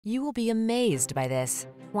You will be amazed by this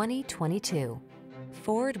 2022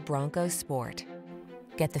 Ford Bronco Sport.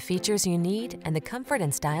 Get the features you need and the comfort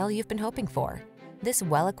and style you've been hoping for. This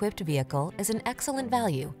well-equipped vehicle is an excellent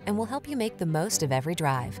value and will help you make the most of every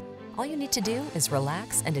drive. All you need to do is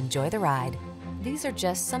relax and enjoy the ride. These are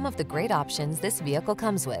just some of the great options this vehicle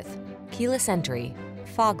comes with: keyless entry,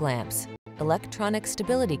 fog lamps, electronic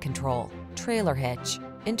stability control, trailer hitch,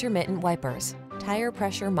 intermittent wipers, tire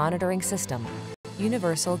pressure monitoring system,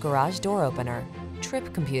 universal garage door opener,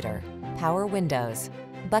 trip computer, power windows,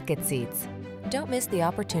 bucket seats. Don't miss the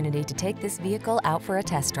opportunity to take this vehicle out for a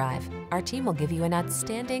test drive. Our team will give you an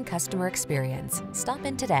outstanding customer experience. Stop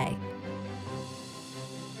in today.